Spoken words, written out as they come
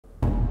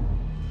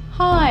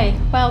Hi,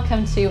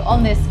 welcome to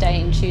On This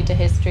Day in Tudor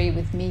History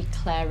with me,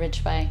 Claire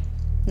Ridgway.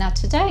 Now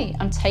today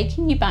I'm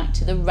taking you back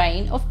to the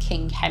reign of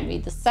King Henry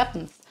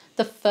VII,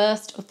 the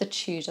first of the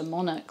Tudor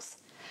monarchs.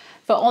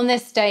 For on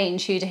this day in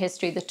Tudor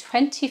history, the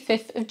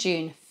 25th of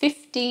June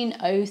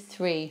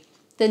 1503,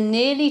 the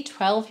nearly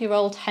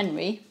 12-year-old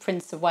Henry,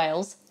 Prince of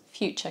Wales,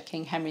 future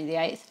King Henry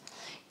VIII,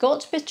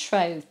 got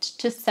betrothed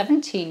to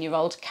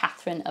 17-year-old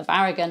Catherine of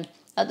Aragon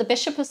at the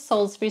Bishop of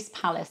Salisbury's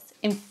palace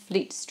in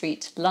Fleet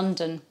Street,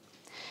 London.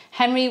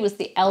 Henry was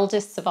the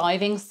eldest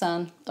surviving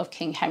son of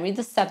King Henry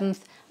VII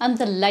and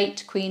the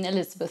late Queen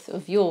Elizabeth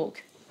of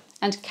York,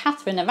 and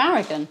Catherine of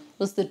Aragon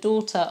was the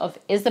daughter of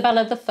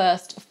Isabella I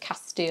of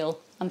Castile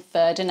and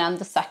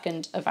Ferdinand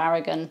II of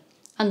Aragon,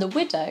 and the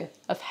widow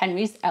of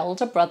Henry's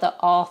elder brother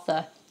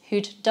Arthur,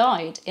 who'd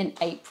died in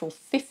April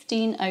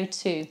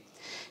 1502,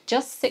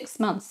 just 6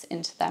 months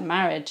into their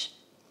marriage.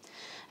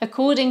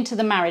 According to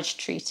the marriage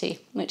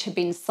treaty, which had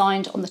been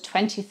signed on the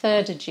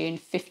 23rd of June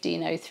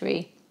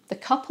 1503, the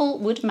couple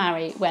would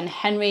marry when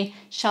Henry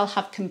shall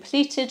have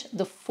completed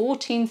the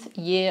 14th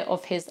year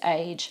of his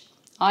age,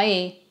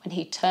 i.e. when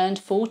he turned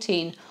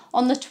 14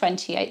 on the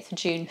 28th of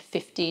June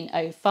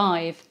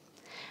 1505,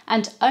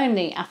 and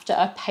only after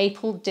a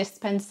papal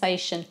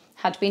dispensation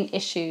had been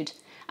issued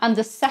and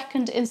the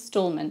second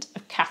instalment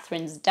of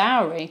Catherine's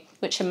dowry,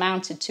 which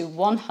amounted to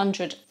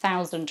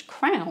 100,000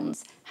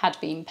 crowns, had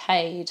been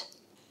paid.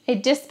 A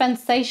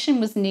dispensation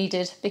was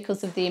needed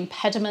because of the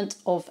impediment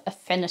of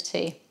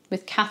affinity,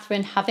 with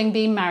Catherine having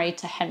been married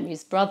to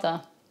Henry's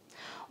brother.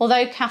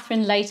 Although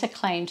Catherine later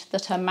claimed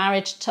that her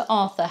marriage to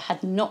Arthur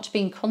had not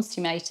been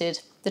consummated,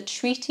 the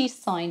treaty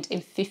signed in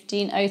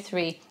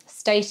 1503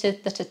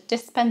 stated that a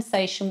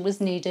dispensation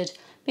was needed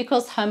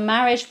because her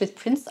marriage with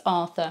Prince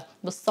Arthur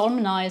was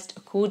solemnised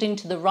according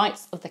to the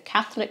rites of the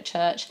Catholic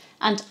Church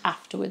and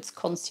afterwards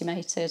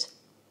consummated.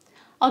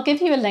 I'll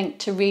give you a link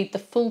to read the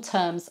full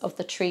terms of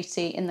the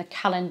treaty in the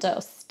Calendar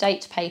of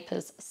State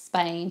Papers,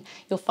 Spain.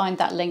 You'll find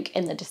that link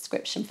in the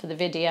description for the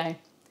video.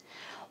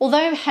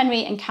 Although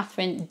Henry and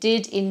Catherine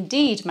did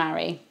indeed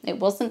marry, it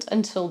wasn't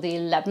until the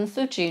 11th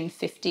of June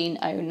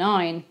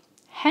 1509.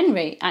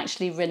 Henry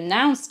actually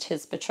renounced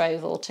his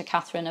betrothal to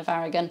Catherine of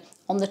Aragon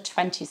on the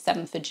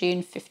 27th of June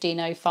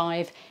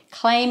 1505,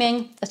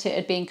 claiming that it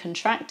had been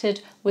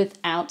contracted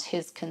without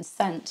his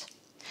consent.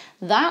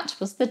 That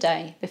was the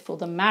day before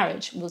the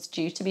marriage was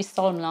due to be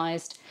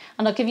solemnised,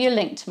 and I'll give you a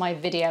link to my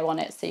video on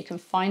it so you can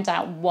find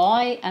out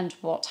why and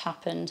what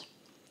happened.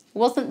 It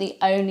wasn't the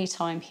only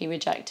time he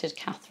rejected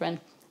Catherine.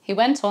 He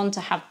went on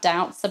to have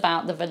doubts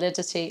about the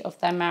validity of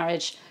their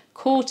marriage,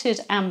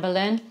 courted Anne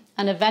Boleyn,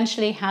 and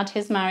eventually had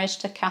his marriage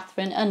to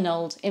Catherine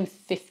annulled in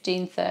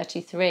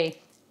 1533,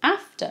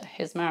 after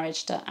his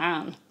marriage to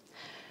Anne.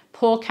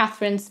 Poor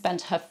Catherine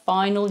spent her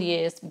final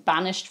years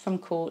banished from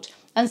court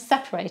and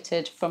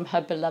separated from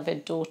her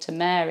beloved daughter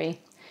Mary,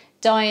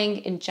 dying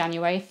in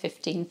January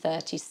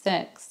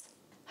 1536.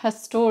 Her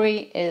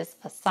story is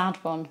a sad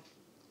one.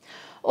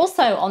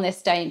 Also on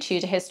this day in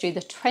Tudor history,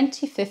 the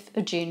 25th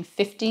of June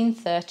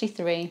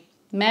 1533,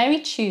 Mary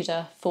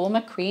Tudor,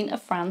 former Queen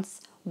of France,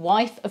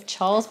 wife of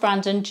Charles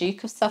Brandon,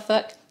 Duke of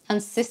Suffolk,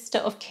 and sister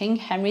of King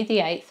Henry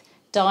VIII,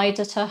 died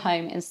at her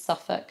home in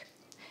Suffolk.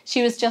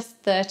 She was just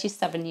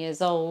 37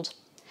 years old.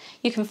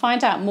 You can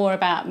find out more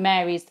about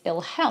Mary's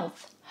ill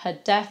health, her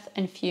death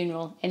and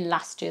funeral in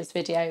last year's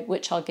video,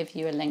 which I'll give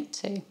you a link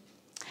to.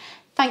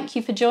 Thank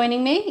you for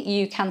joining me.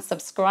 You can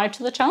subscribe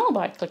to the channel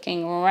by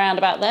clicking around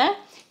about there.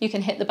 You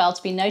can hit the bell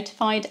to be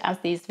notified as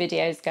these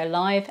videos go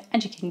live,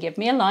 and you can give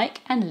me a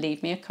like and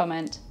leave me a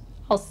comment.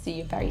 I'll see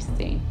you very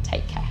soon.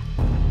 Take care.